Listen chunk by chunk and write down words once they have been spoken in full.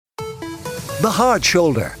The Hard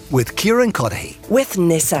Shoulder with Kieran with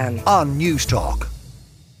Nissan on News Talk.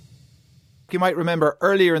 You might remember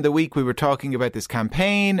earlier in the week we were talking about this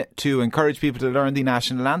campaign to encourage people to learn the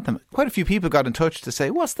national anthem. Quite a few people got in touch to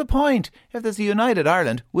say, what's the point? If there's a united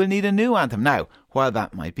Ireland, we'll need a new anthem. Now, while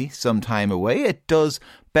that might be some time away, it does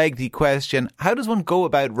beg the question, how does one go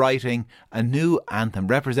about writing a new anthem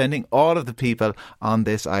representing all of the people on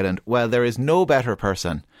this island? Well, there is no better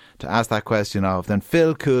person to ask that question of than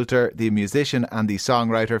Phil Coulter, the musician and the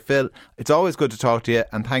songwriter. Phil, it's always good to talk to you,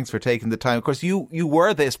 and thanks for taking the time. Of course, you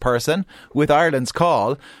were this person with Ireland's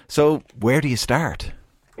Call, so where do you start?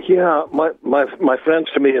 Yeah, my friends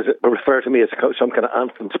refer to me as some kind of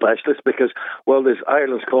anthem specialist because, well, there's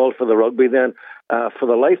Ireland's Call for the rugby then. For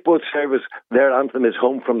the lifeboat service, their anthem is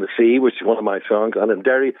Home from the Sea, which is one of my songs. And in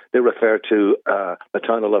Derry, they refer to The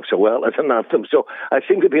Town I Love So Well as an anthem. So I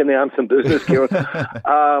seem to be in the anthem business, Kieran.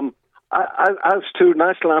 As to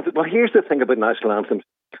national anthems, well, here's the thing about national anthems.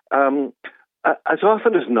 As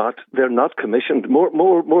often as not, they're not commissioned.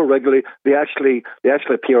 More regularly, they actually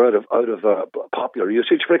appear out of popular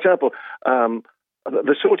usage. For example,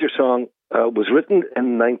 the Soldier Song was written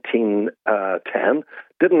in 1910.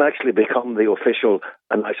 Didn't actually become the official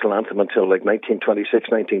national anthem until like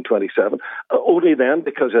 1926, 1927. Only then,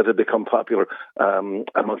 because it had become popular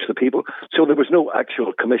amongst the people. So there was no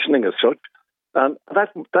actual commissioning as such. And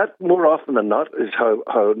that more often than not is how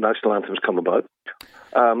national anthems come about.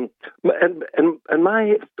 And in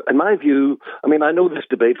my view, I mean, I know this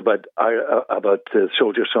debate about the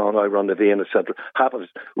Soldier Song, I Run the Bhfiann, etc., happens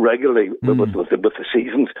regularly with the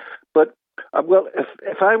seasons. But well,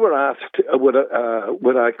 if I were asked,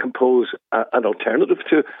 would I compose an alternative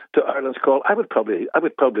to Ireland's Call, I would probably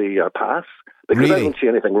pass. Because really? I don't see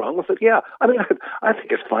anything wrong with it. Yeah, I mean, I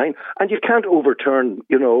think it's fine, and you can't overturn,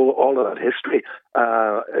 all of that history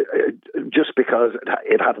just because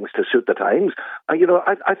it happens to suit the times. I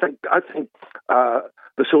think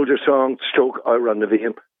the Soldier Song, stroke I Run the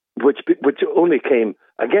Bhfiann, which only came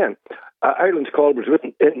again. Ireland's Call was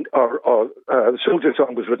written the Soldier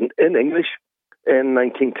Song was written in English in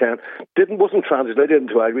 1910. Wasn't translated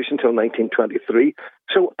into Irish until 1923.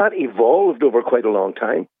 So that evolved over quite a long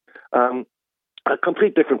time. A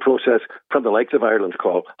complete different process from the likes of Ireland's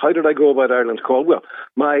Call. How did I go about Ireland's Call? Well,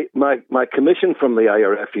 my commission from the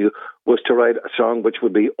IRFU was to write a song which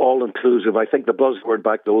would be all-inclusive. I think the buzzword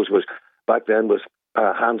back then was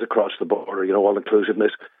hands across the border,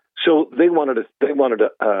 all-inclusiveness. So they wanted a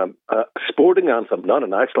sporting anthem, not a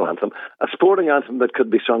national anthem, a sporting anthem that could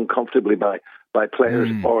be sung comfortably by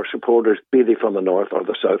players or supporters, be they from the north or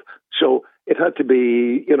the south. So it had to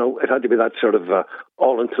be, that sort of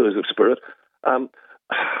all-inclusive spirit.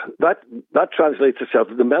 That translates itself.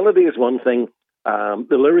 The melody is one thing. The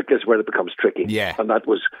lyric is where it becomes tricky. Yeah. And that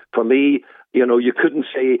was, for me, you couldn't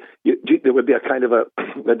say, there would be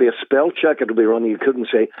there'd be a spell check, it would be running, you couldn't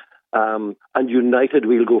say, and united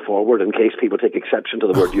we'll go forward, in case people take exception to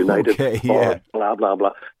the word united, or blah, blah,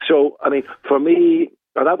 blah. So, I mean, for me,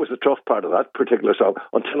 that was the tough part of that particular song,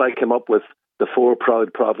 until I came up with the 4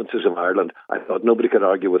 proud provinces of Ireland. I thought nobody could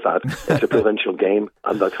argue with that. It's a provincial game,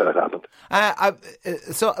 and that's how it happened.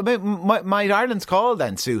 So, might Ireland's Call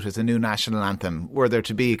then suit as a new national anthem, were there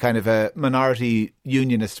to be kind of a minority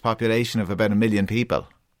unionist population of about 1 million people?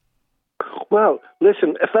 Well,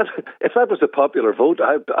 listen, if that was a popular vote,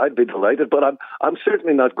 I'd be delighted. But I'm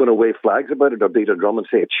certainly not going to wave flags about it or beat a drum and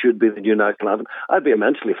say it should be the new national anthem. I'd be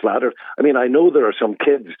immensely flattered. I mean, I know there are some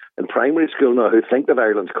kids in primary school now who think that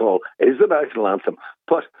Ireland's Call is the national anthem.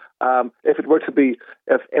 But if there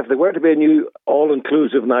were to be a new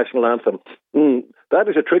all-inclusive national anthem, that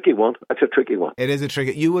is a tricky one. That's a tricky one. It is a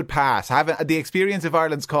tricky. You would pass. The experience of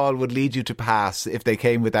Ireland's Call would lead you to pass if they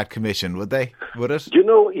came with that commission, would they? Would it? You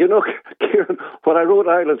know, Kieran, when I wrote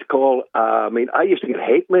Ireland's Call, I used to get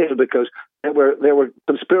hate mail because there were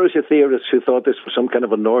conspiracy theorists who thought this was some kind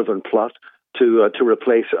of a northern plot to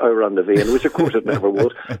replace Our on the Bhfiann, which of course it never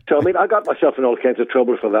was. So, I got myself in all kinds of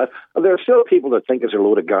trouble for that. And there are still people that think it's a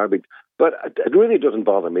load of garbage. But it really doesn't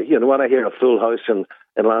bother me. When I hear a full house in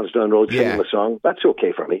Lansdowne Road singing a song, that's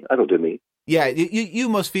okay for me. That'll do me. Yeah, you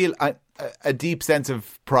must feel a deep sense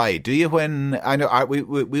of pride, do you? When I know we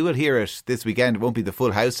will hear it this weekend. It won't be the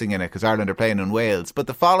full house singing it because Ireland are playing in Wales. But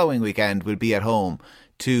the following weekend we'll be at home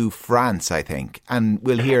to France, I think, and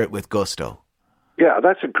we'll hear it with gusto. Yeah,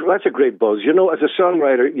 that's a great buzz. As a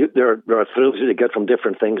songwriter, there are thrills that you get from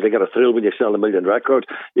different things. You get a thrill when you sell 1 million records.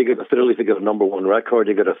 You get a thrill if you get a number 1 record.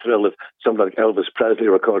 You get a thrill if somebody like Elvis Presley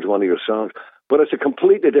records one of your songs. But it's a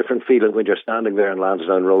completely different feeling when you're standing there in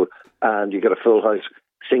Lansdowne Road and you get a full house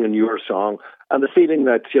singing your song. And the feeling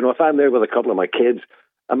that, if I'm there with a couple of my kids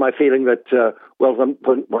and my feeling that,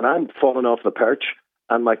 when I'm falling off the perch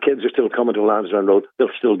and my kids are still coming to Lansdowne Road, they'll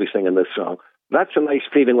still be singing this song. That's a nice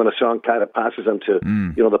feeling when a song kind of passes into,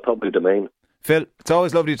 the public domain. Phil, it's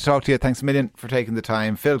always lovely to talk to you. Thanks a million for taking the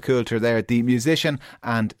time. Phil Coulter there, the musician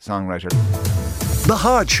and songwriter. The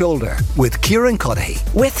Hard Shoulder with Kieran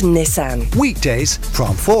Cuddihy. With Nissan. Weekdays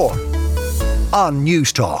from 4 on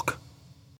News Talk.